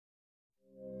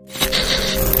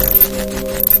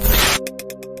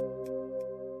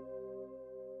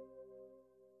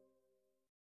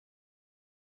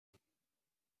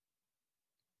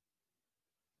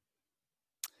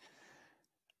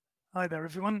Hi there,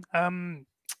 everyone.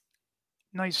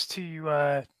 Nice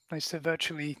to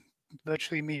virtually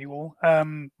meet you all.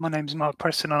 My name's Mark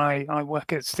Preston, and I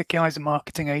work at Stickeyes, a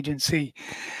marketing agency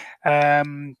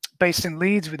based in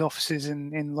Leeds, with offices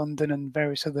in London and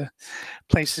various other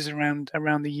places around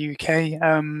the UK.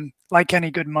 Like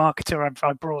any good marketer,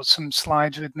 I've brought some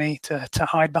slides with me to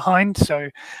hide behind, so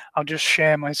I'll just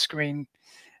share my screen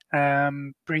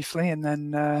briefly, and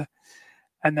then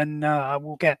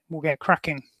we'll get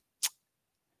cracking.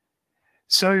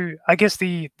 So I guess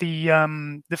the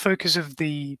focus of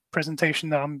the presentation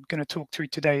that I'm going to talk through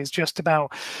today is just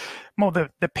about more the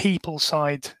people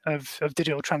side of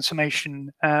digital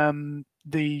transformation,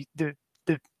 the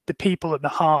people at the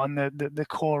heart and the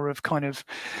core of kind of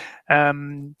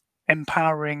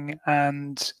empowering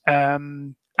and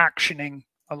actioning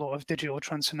a lot of digital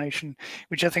transformation,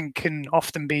 which I think can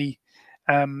often be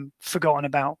forgotten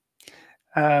about.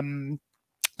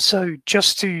 So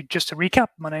just to recap,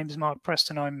 my name is Mark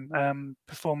Preston. I'm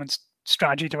performance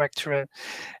strategy director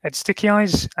at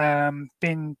Stickeyes.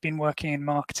 Been working in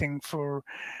marketing for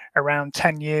around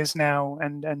 10 years now,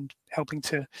 and helping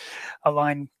to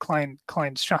align client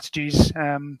strategies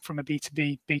from a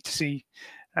B2B, B2C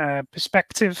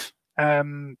perspective.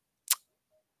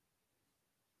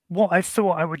 What I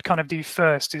thought I would kind of do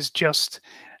first is just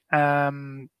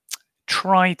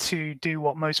try to do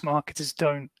what most marketers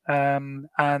don't,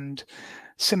 and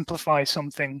simplify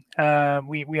something.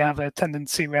 We have a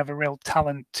tendency, we have a real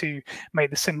talent to make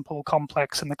the simple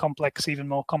complex and the complex even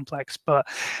more complex. But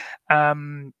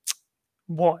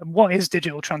what is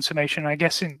digital transformation? I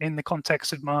guess in the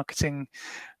context of marketing,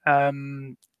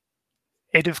 it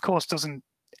of course doesn't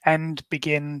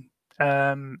begin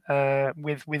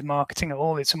with marketing at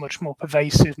all. It's a much more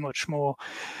pervasive, much more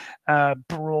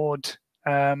broad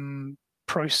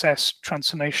process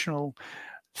transformational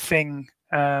thing.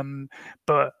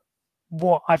 But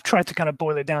what I've tried to kind of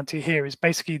boil it down to here is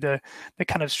basically the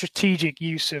kind of strategic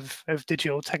use of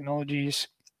digital technologies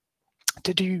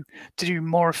to do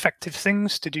more effective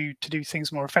things, to do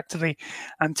things more effectively,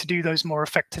 and to do those more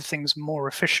effective things more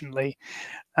efficiently,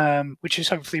 which is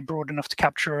hopefully broad enough to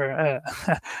capture a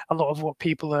lot of what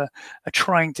people are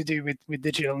trying to do with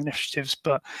digital initiatives.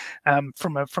 But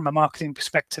from a marketing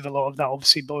perspective, a lot of that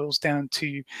obviously boils down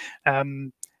to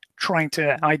trying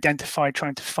to identify,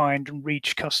 trying to find and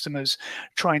reach customers,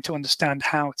 trying to understand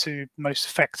how to most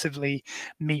effectively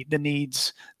meet the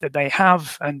needs that they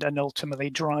have, and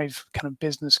ultimately drive kind of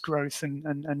business growth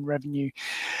and revenue.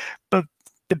 But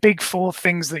the big four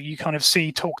things that you kind of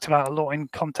see talked about a lot in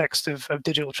context of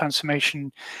digital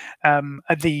transformation are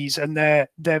these, and they're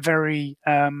very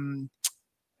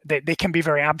they can be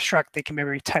very abstract, they can be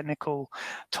very technical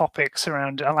topics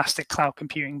around elastic cloud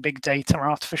computing, big data,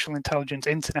 artificial intelligence,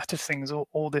 Internet of Things,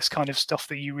 all this kind of stuff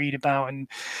that you read about and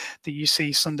that you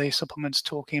see Sunday supplements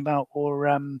talking about, or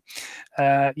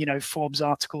Forbes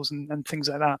articles and things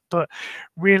like that. But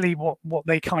really what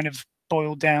they kind of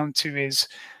boil down to is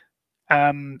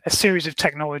a series of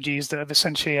technologies that have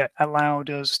essentially allowed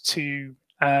us to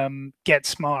get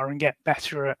smarter and get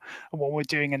better at what we're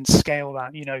doing and scale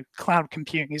that. Cloud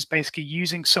computing is basically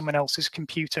using someone else's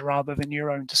computer rather than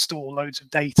your own to store loads of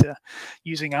data,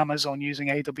 using Amazon, using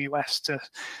AWS to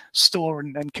store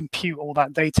and compute all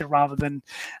that data, rather than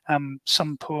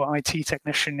some poor IT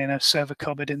technician in a server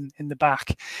cupboard in the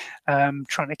back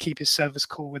trying to keep his servers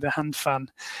cool with a hand fan.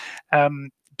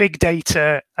 Big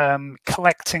data,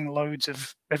 collecting loads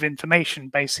of information,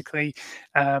 basically.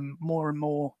 More and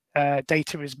more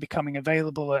data is becoming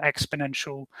available at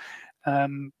exponential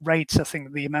rates. I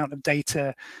think the amount of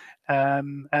data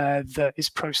that is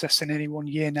processed in any one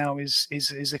year now is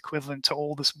equivalent to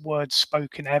all the words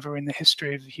spoken ever in the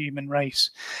history of the human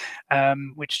race,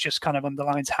 which just kind of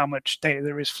underlines how much data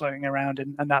there is floating around,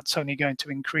 and that's only going to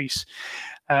increase.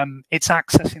 It's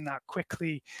accessing that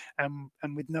quickly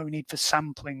and with no need for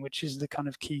sampling, which is the kind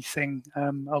of key thing.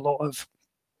 A lot of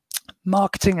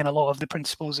marketing and a lot of the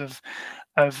principles of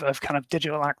kind of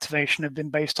digital activation have been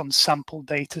based on sample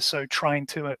data, so trying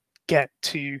to get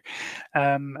to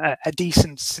a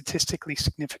decent, statistically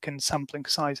significant sampling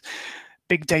size.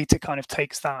 Big data kind of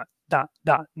takes that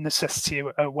necessity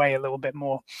away a little bit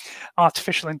more.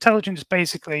 Artificial intelligence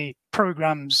basically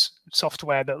programs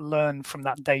software that learn from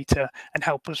that data and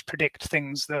help us predict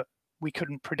things that we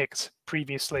couldn't predict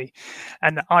previously.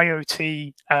 And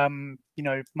IoT,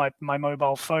 my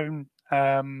mobile phone,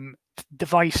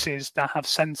 devices that have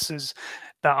sensors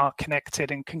that are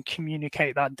connected and can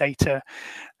communicate that data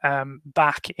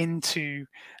back into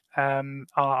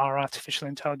our artificial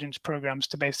intelligence programs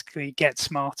to basically get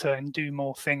smarter and do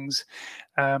more things,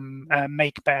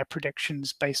 make better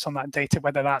predictions based on that data,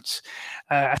 whether that's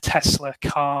a Tesla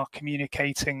car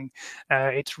communicating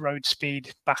its road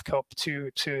speed back up to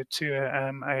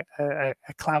a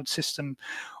cloud system,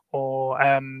 or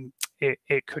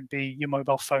it could be your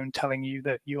mobile phone telling you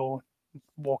that you're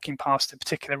walking past a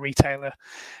particular retailer,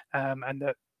 and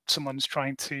that someone's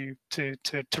trying to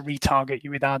retarget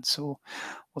you with ads or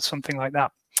something like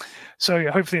that. So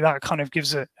hopefully that kind of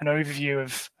gives an overview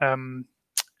of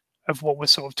what we're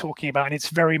sort of talking about. And it's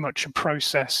very much a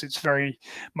process. It's very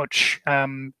much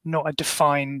not a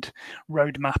defined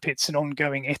roadmap. It's an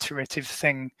ongoing iterative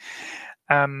thing.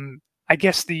 I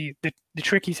guess the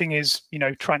tricky thing is,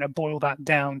 trying to boil that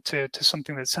down to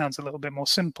something that sounds a little bit more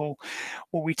simple.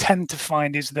 What we tend to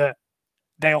find is that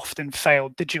they often fail.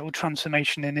 Digital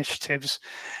transformation initiatives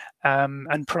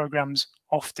and programs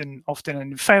often end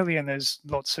in failure, and there's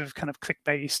lots of kind of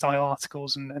clickbaity style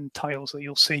articles and titles that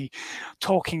you'll see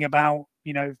talking about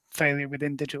failure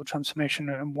within digital transformation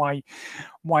and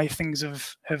why things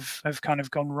have kind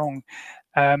of gone wrong.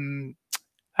 And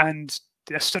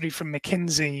a study from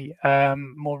McKinsey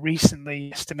more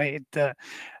recently estimated that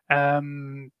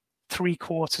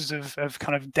 3/4 of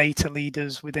kind of data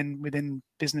leaders within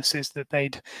businesses that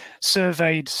they'd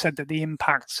surveyed said that the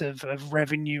impacts of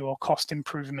revenue or cost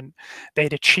improvement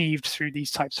they'd achieved through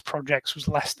these types of projects was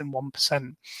less than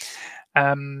 1%.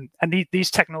 And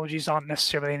these technologies aren't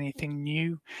necessarily anything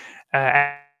new.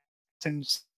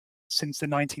 Since the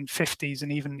 1950s,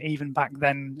 and even back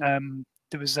then,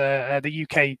 there was the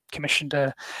UK commissioned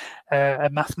a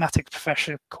mathematics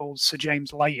professor called Sir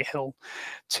James Lighthill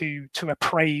to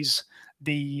appraise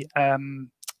the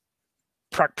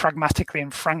pragmatically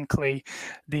and frankly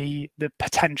the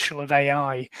potential of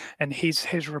AI. And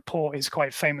his report, his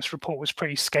quite famous report, was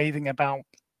pretty scathing about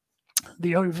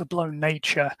the overblown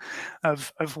nature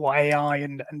of what AI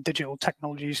and digital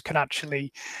technologies could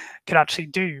actually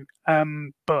do.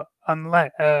 But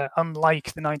unlike the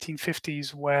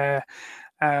 1950s, where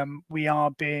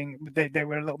they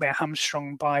were a little bit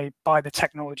hamstrung by the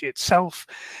technology itself,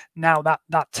 now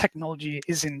that technology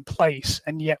is in place,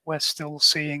 and yet we're still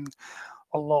seeing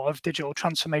a lot of digital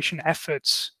transformation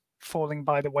efforts falling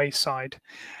by the wayside.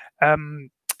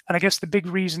 And I guess the big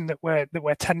reason that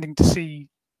we're tending to see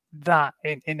that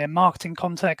in a marketing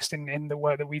context, in the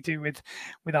work that we do with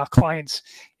our clients,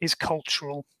 is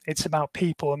cultural. It's about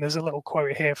people. And there's a little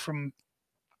quote here from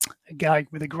a guy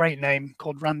with a great name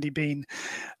called Randy Bean,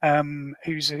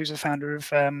 who's a founder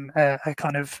of a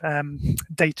kind of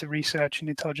data research and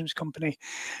intelligence company,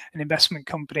 an investment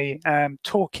company,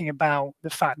 talking about the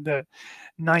fact that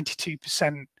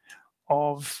 92%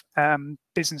 of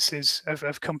businesses,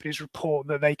 of companies, report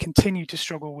that they continue to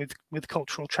struggle with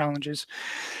cultural challenges,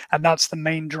 and that's the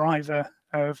main driver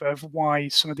of why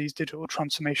some of these digital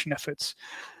transformation efforts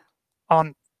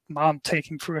aren't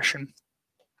taking fruition.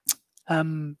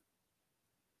 And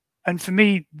for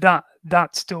me, that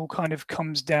still kind of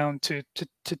comes down to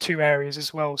two areas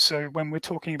as well. So when we're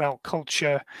talking about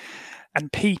culture and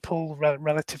people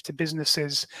relative to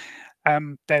businesses,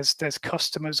 there's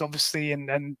customers, obviously,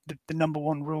 and the number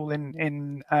one rule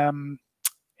in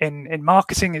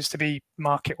marketing is to be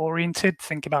market oriented.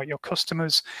 Think about your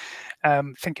customers,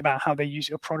 think about how they use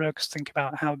your products, think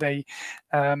about how they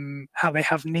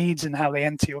have needs and how they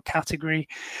enter your category.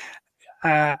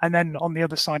 And then on the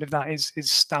other side of that is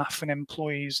staff and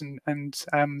employees, and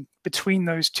between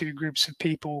those two groups of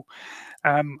people,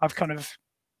 I've kind of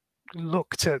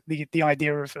looked at the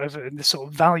idea of the sort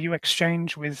of value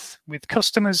exchange with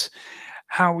customers.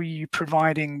 How are you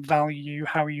providing value?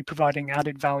 How are you providing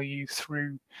added value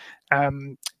through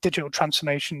digital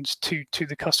transformations to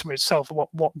the customer itself?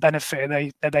 What benefit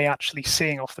are they actually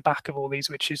seeing off the back of all these,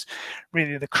 which is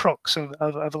really the crux of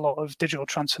a lot of digital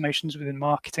transformations within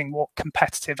marketing. What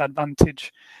competitive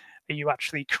advantage are you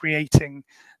actually creating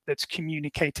that's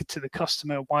communicated to the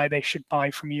customer why they should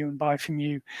buy from you and buy from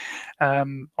you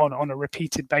on a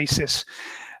repeated basis?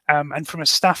 And from a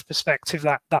staff perspective,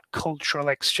 that cultural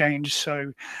exchange.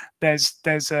 So there's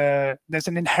an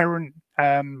inherent,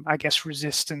 I guess,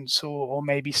 resistance or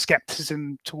maybe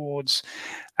skepticism towards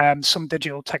some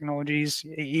digital technologies.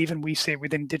 Even we see it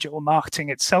within digital marketing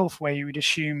itself, where you would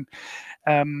assume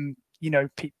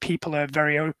people are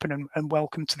very open and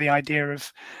welcome to the idea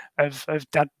of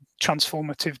that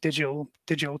transformative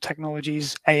digital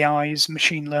technologies, AIs,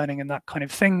 machine learning, and that kind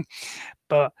of thing.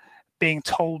 But being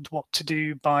told what to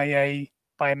do by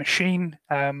a machine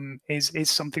is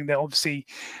something that obviously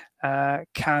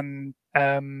can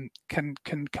can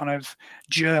kind of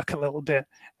jerk a little bit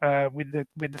with the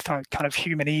kind of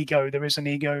human ego. There is an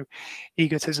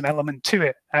egotism element to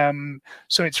it.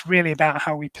 So it's really about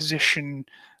how we position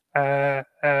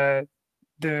the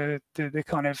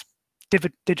kind of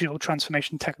digital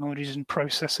transformation technologies and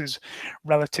processes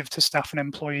relative to staff and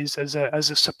employees as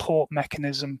a support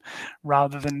mechanism,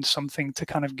 rather than something to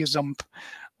kind of gazump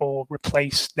or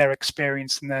replace their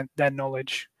experience and their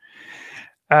knowledge.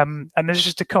 And there's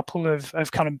just a couple of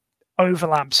kind of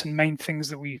overlaps and main things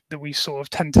that we sort of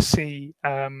tend to see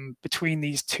between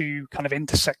these two kind of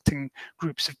intersecting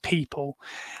groups of people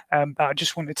that I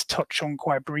just wanted to touch on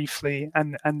quite briefly,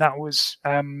 and that was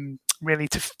really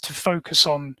to focus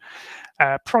on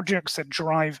projects that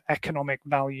drive economic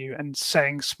value and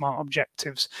setting smart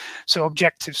objectives. So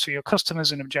objectives for your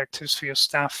customers and objectives for your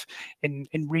staff in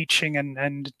reaching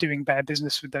and doing better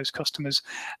business with those customers,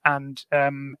 and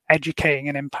educating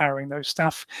and empowering those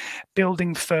staff.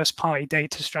 Building first-party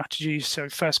data strategies. So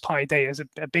first-party data is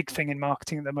a big thing in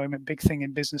marketing at the moment, big thing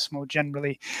in business more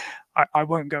generally. I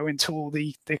won't go into all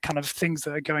the kind of things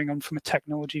that are going on from a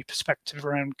technology perspective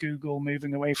around Google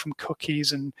moving away from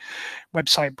cookies and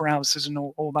website browsers and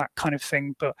all that kind of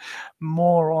thing, but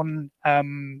more on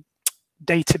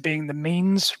data being the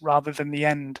means rather than the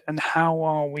end, and how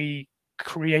are we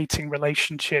creating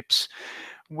relationships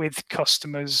with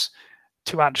customers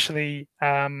to actually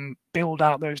build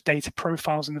out those data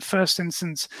profiles in the first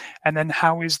instance, and then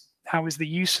how is the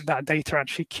use of that data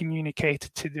actually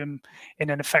communicated to them in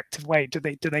an effective way? Do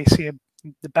they see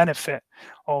the benefit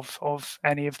of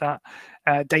any of that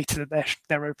data that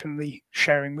they're openly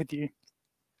sharing with you?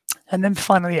 And then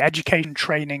finally, education,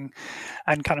 training,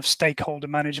 and kind of stakeholder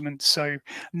management. So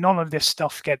none of this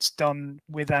stuff gets done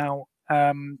without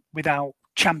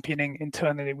championing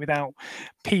internally, without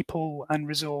people and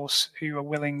resource who are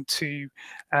willing to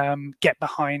get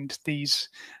behind these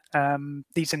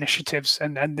initiatives.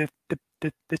 And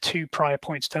the two prior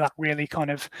points to that really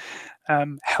kind of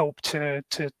help to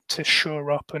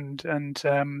shore up and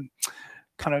kind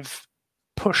of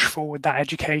push forward that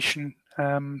education.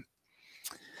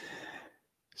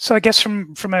 So I guess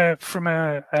from a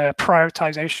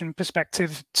prioritization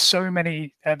perspective, so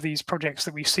many of these projects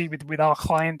that we see with our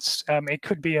clients, it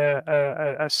could be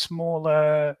a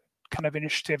smaller kind of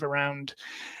initiative around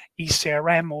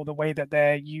ECRM, or the way that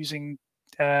they're using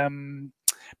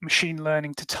machine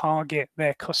learning to target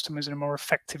their customers in a more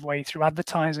effective way through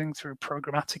advertising, through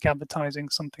programmatic advertising,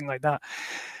 something like that.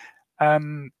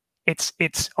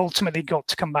 It's ultimately got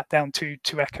to come back down to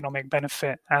economic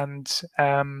benefit, and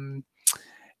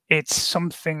it's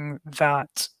something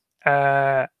that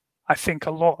I think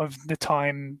a lot of the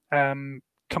time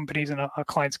companies and our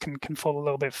clients can fall a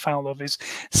little bit foul of, is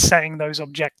setting those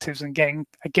objectives and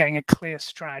getting a clear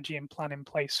strategy and plan in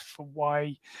place for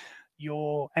why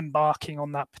you're embarking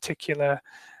on that particular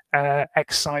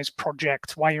exercise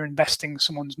project, why you're investing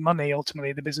someone's money,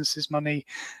 ultimately the business's money,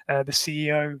 the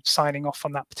CEO signing off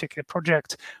on that particular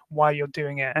project, why you're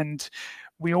doing it. And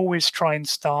we always try and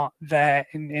start there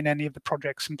in any of the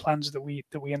projects and plans that we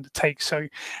undertake. So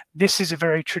this is a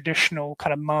very traditional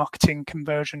kind of marketing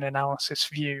conversion analysis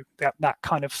view, that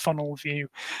kind of funnel view,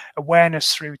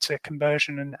 awareness through to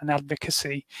conversion and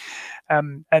advocacy.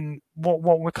 And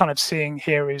what we're kind of seeing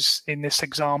here is, in this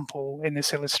example, in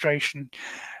this illustration,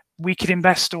 we could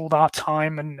invest all our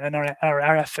time and our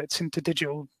efforts into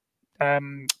digital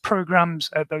programs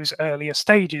at those earlier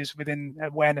stages within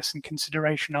awareness and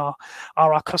consideration. Are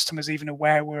our customers even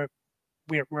aware we're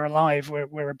alive,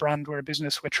 we're a brand, we're a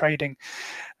business, we're trading?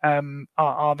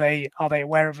 Are they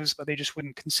aware of us, but they just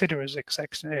wouldn't consider us,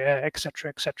 etc.,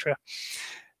 etc.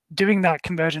 Doing that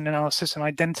conversion analysis and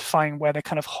identifying where the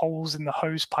kind of holes in the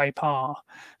hose pipe are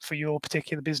for your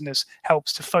particular business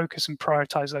helps to focus and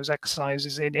prioritize those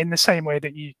exercises in the same way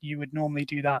that you would normally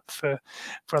do that for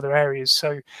other areas.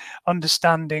 So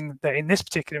understanding that in this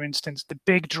particular instance, the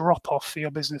big drop off for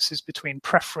your business is between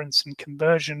preference and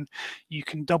conversion. You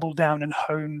can double down and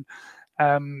hone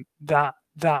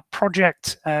that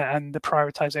project and the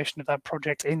prioritization of that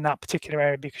project in that particular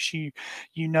area, because you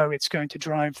know it's going to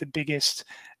drive the biggest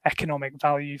economic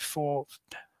value for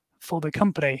the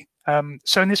company.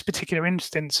 So in this particular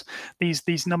instance,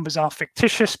 these numbers are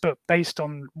fictitious, but based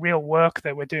on real work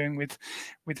that we're doing with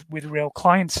real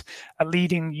clients. A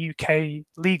leading UK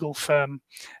legal firm,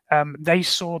 they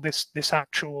saw this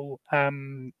actual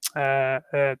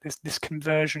this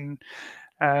conversion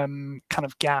kind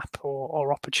of gap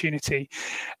or opportunity,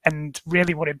 and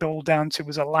really what it boiled down to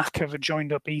was a lack of a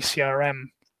joined up ECRM.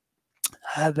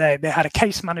 they had a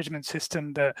case management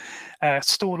system that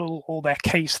stored all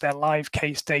their live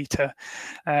case data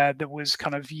that was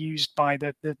kind of used by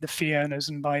the fee earners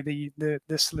and by the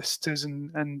solicitors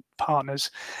and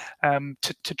partners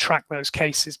to track those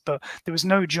cases. But there was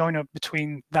no join up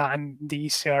between that and the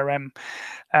ECRM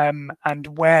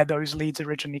and where those leads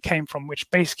originally came from, which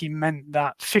basically meant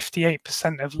that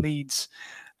 58% of leads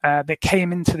that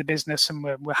came into the business and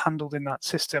were handled in that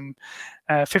system,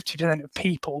 50% of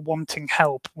people wanting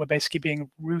help were basically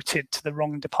being routed to the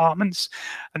wrong departments,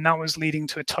 and that was leading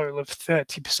to a total of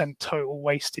 30% total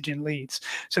wastage in leads.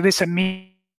 So this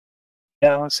immediate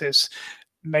analysis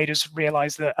made us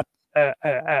realize that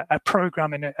a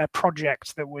program and a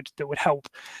project that would help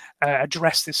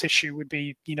address this issue would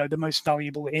be, the most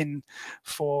valuable in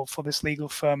for this legal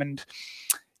firm. And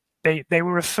they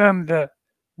were a firm that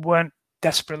weren't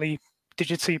desperately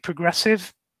digitally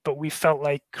progressive, but we felt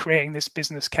like creating this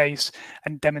business case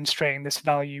and demonstrating this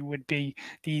value would be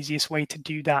the easiest way to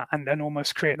do that, and then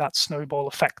almost create that snowball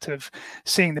effect of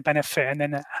seeing the benefit and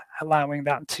then allowing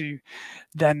that to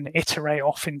then iterate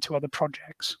off into other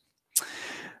projects.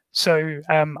 So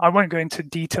I won't go into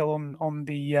detail on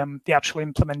the actual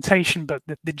implementation, but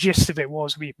the gist of it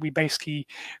was we basically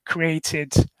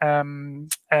created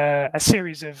a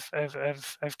series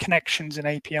of connections and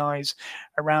APIs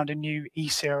around a new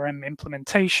eCRM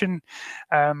implementation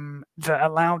that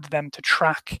allowed them to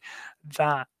track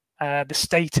that the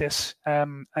status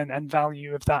and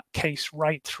value of that case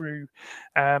right through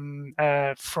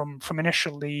from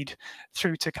initial lead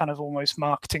through to kind of almost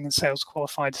marketing and sales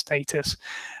qualified status,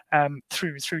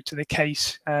 through to the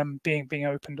case being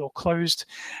opened or closed.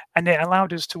 And it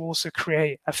allowed us to also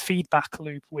create a feedback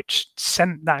loop which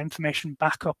sent that information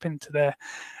back up into their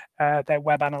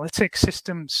web analytics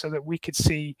system, so that we could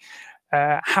see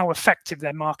how effective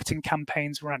their marketing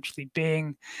campaigns were actually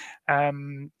being,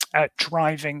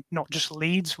 driving not just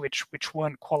leads which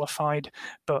weren't qualified,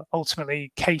 but ultimately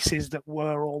cases that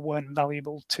were or weren't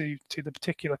valuable to the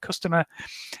particular customer.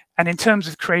 And in terms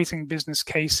of creating business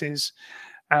cases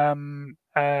and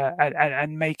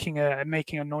making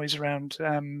a noise around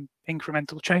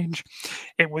incremental change,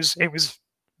 it was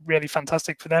really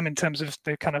fantastic for them in terms of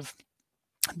the kind of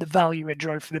the value it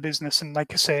drove for the business. And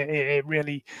like I say, it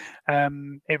really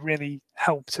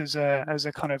helped as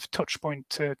a kind of touch point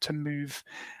to move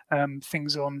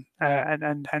things on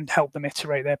and help them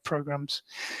iterate their programs.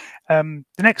 The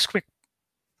next quick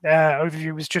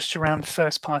overview was just around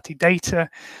first party data.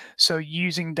 So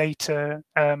using data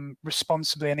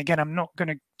responsibly. And again, I'm not going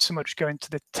to so much go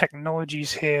into the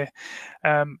technologies here,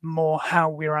 more how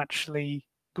we're actually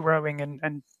growing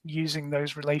and using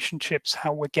those relationships,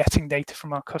 how we're getting data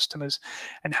from our customers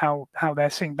and how they're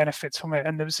seeing benefits from it.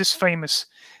 And there was this famous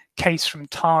case from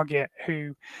Target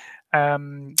who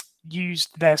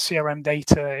used their CRM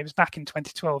data, it was back in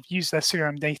 2012, used their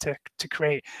CRM data to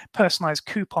create personalized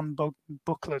coupon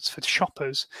booklets for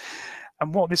shoppers.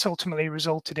 And what this ultimately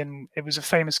resulted in, it was a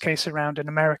famous case around an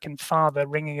American father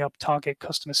ringing up Target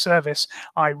customer service,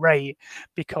 irate,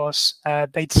 because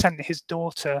they'd sent his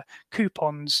daughter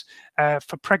coupons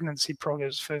for pregnancy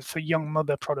products, for young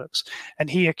mother products. And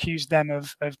he accused them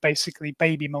of basically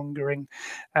baby mongering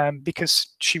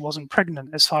because she wasn't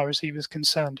pregnant as far as he was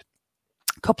concerned.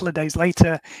 A couple of days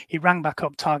later, he rang back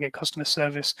up Target customer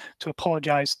service to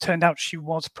apologize. Turned out she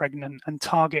was pregnant, and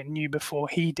Target knew before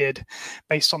he did,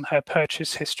 based on her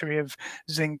purchase history of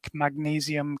zinc,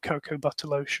 magnesium, cocoa butter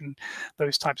lotion,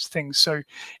 those types of things. So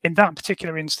in that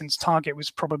particular instance, Target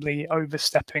was probably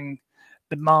overstepping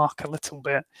the mark a little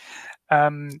bit.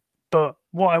 But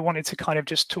what I wanted to kind of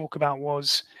just talk about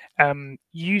was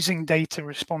using data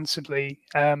responsibly,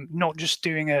 not just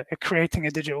doing creating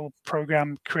a digital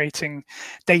program, creating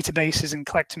databases and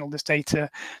collecting all this data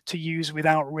to use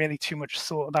without really too much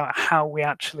thought about how we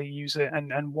actually use it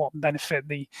and what benefit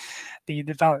the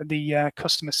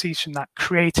customer sees from that,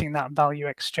 creating that value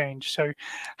exchange. So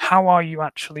how are you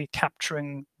actually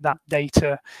capturing that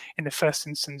data in the first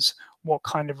instance? What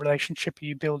kind of relationship are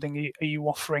you building? Are you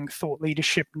offering thought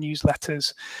leadership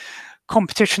newsletters,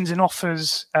 competitions and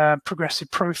offers, progressive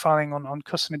profiling on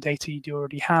customer data you do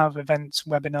already have, events,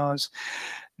 webinars?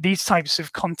 These types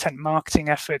of content marketing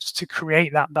efforts to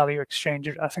create that value exchange,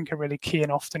 I think, are really key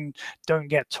and often don't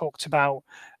get talked about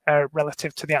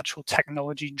relative to the actual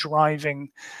technology driving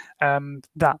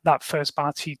that first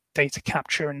party data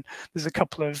capture. And there's a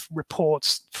couple of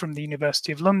reports from the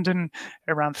University of London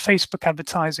around Facebook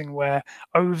advertising where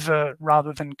overt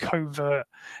rather than covert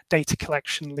data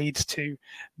collection leads to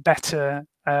better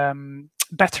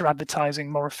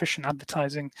advertising, more efficient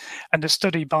advertising. And a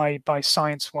study by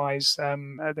ScienceWise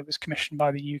that was commissioned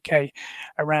by the UK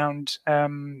around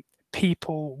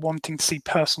people wanting to see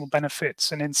personal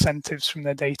benefits and incentives from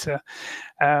their data,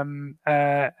 and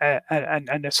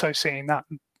associating that,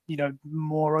 you know,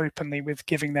 more openly with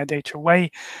giving their data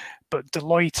away. But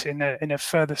Deloitte, in a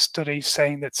further study,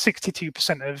 saying that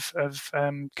 62%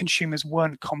 of consumers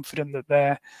weren't confident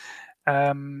that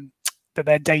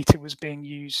their data was being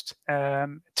used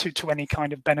to any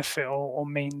kind of benefit or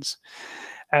means.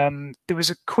 There was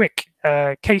a quick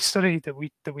case study that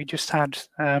we just had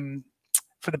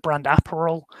for the brand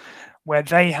Aperol, where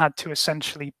they had to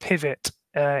essentially pivot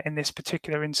in this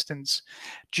particular instance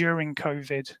during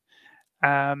COVID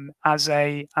as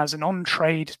an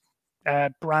on-trade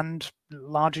brand,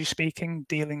 largely speaking,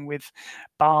 dealing with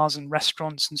bars and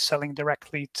restaurants and selling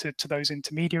directly to those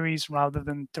intermediaries rather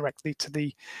than directly to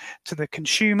the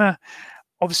consumer.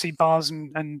 Obviously, bars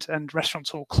and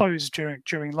restaurants all closed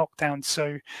during lockdown,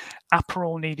 so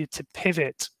Aperol needed to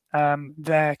pivot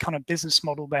their kind of business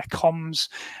model, their comms,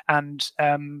 and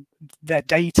their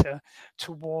data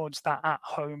towards that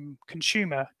at-home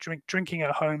consumer, drinking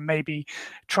at home, maybe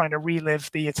trying to relive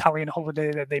the Italian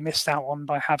holiday that they missed out on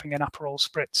by having an Aperol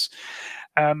spritz.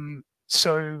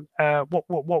 So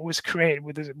what was created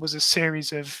was a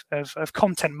series of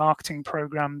content marketing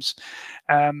programs,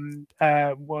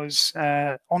 was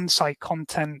on-site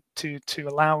content to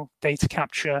allow data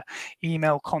capture,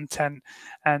 email content,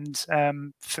 and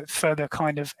further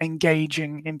kind of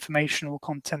engaging informational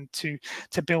content to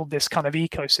build this kind of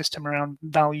ecosystem around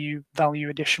value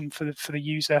addition for the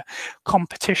user,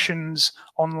 competitions,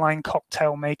 online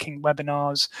cocktail making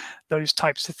webinars, those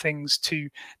types of things to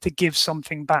give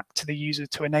something back to the user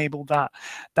to enable that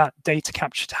data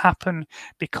capture to happen,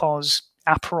 because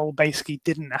Aperol basically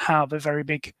didn't have a very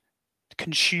big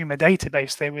consumer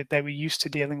database. They were used to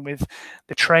dealing with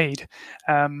the trade.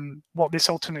 What this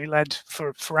ultimately led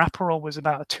for Aperol was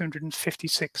about a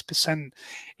 256%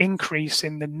 increase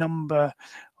in the number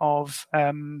of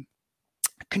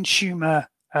consumer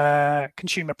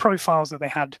profiles that they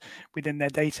had within their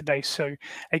database. So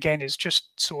again, it's just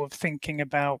sort of thinking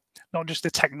about not just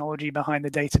the technology behind the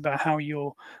data, but how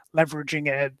you're leveraging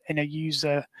it in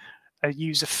a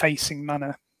user-facing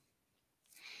manner.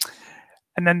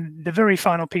 And then the very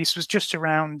final piece was just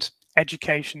around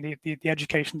education, the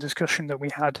education discussion that we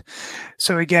had.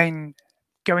 So again,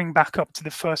 going back up to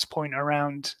the first point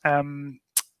around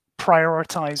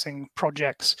prioritizing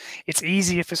projects, it's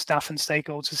easier for staff and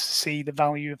stakeholders to see the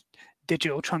value of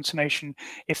digital transformation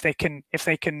if they can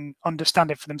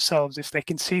understand it for themselves, if they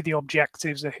can see the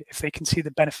objectives, if they can see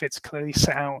the benefits clearly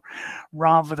set out,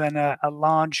 rather than a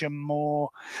larger, more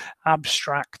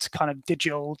abstract kind of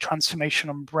digital transformation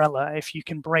umbrella. If you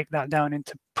can break that down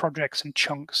into projects and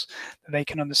chunks that they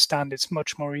can understand, it's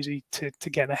much more easy to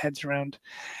get their heads around.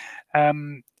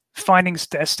 Finding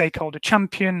a stakeholder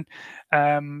champion.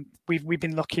 We've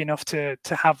been lucky enough to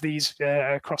have these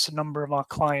across a number of our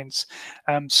clients.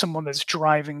 Someone that's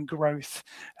driving growth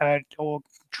or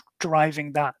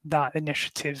driving that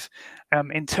initiative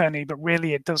internally, but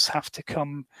really it does have to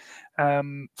come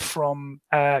from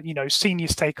senior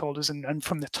stakeholders and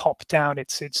from the top down.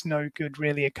 It's no good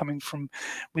really coming from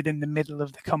within the middle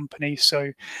of the company.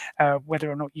 So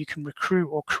whether or not you can recruit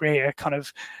or create a kind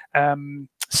of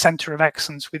center of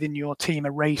excellence within your team, a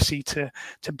RACI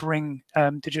to bring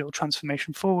digital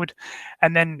transformation forward,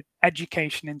 and then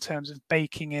education in terms of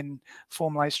baking in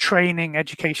formalized training,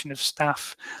 education of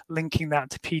staff, linking that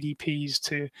to PDPs,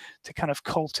 to kind of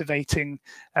cultivating,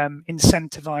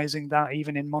 incentivizing that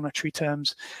even in monetary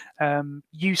terms,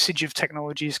 usage of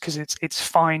technologies, because it's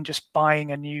fine just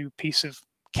buying a new piece of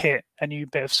kit, a new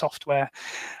bit of software,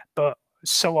 but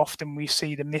so often we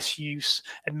see the misuse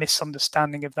and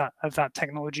misunderstanding of that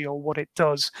technology or what it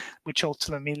does, which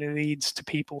ultimately leads to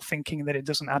people thinking that it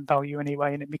doesn't add value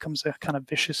anyway, and it becomes a kind of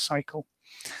vicious cycle.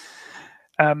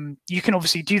 You can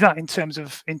obviously do that in terms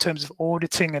of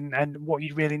auditing, and what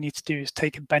you really need to do is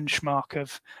take a benchmark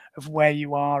of where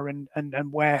you are and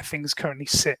where things currently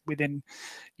sit within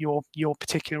your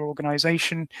particular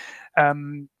organization.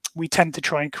 We tend to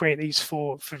try and create these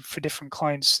for different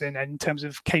clients in terms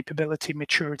of capability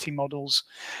maturity models,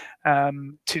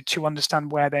 to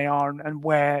understand where they are and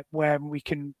where we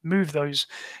can move those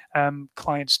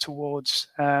clients towards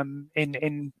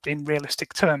in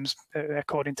realistic terms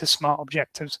according to SMART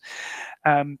objectives.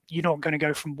 You're not going to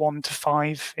go from 1 to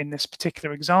 5 in this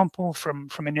particular example, from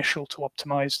initial to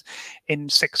optimized in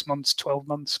 6 months, 12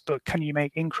 months, but can you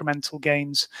make incremental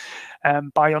gains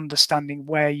by understanding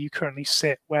where you currently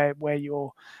sit, where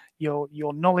your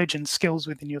knowledge and skills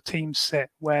within your team sit,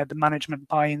 where the management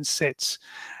buy-in sits,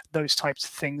 those types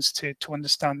of things to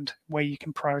understand where you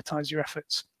can prioritize your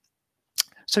efforts.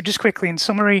 So just quickly in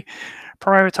summary,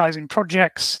 prioritizing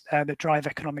projects that drive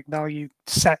economic value,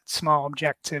 set smart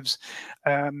objectives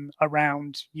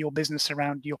around your business,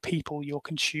 around your people, your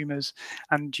consumers,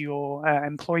 and your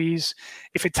employees.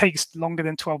 If it takes longer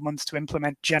than 12 months to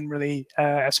implement, generally,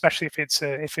 especially if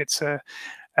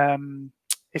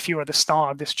you're at the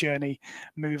start of this journey,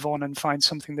 move on and find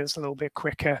something that's a little bit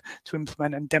quicker to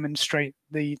implement and demonstrate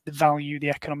the value, the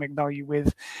economic value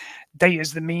with. Data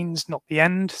is the means, not the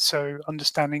end. So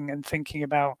understanding and thinking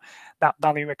about that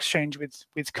value exchange with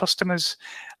customers,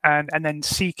 and then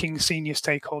seeking senior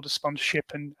stakeholder sponsorship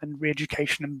and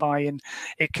re-education and buy-in.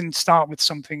 It can start with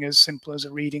something as simple as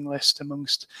a reading list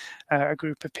amongst a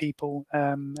group of people,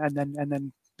 and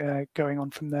then going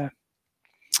on from there.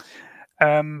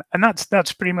 And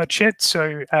that's pretty much it.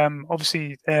 So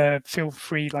obviously, feel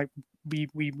free. Like we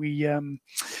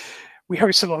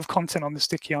host a lot of content on the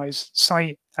Stickeyes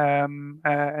site,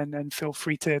 and feel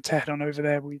free to head on over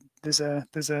there. There's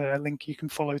a link you can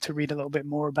follow to read a little bit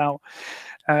more about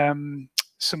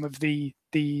some of the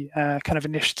kind of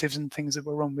initiatives and things that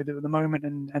we're on with at the moment,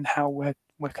 and how we're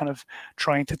kind of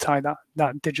trying to tie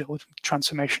that digital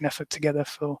transformation effort together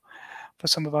for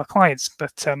some of our clients.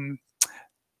 But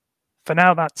for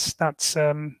now, that's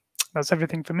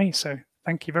everything for me. So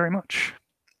thank you very much.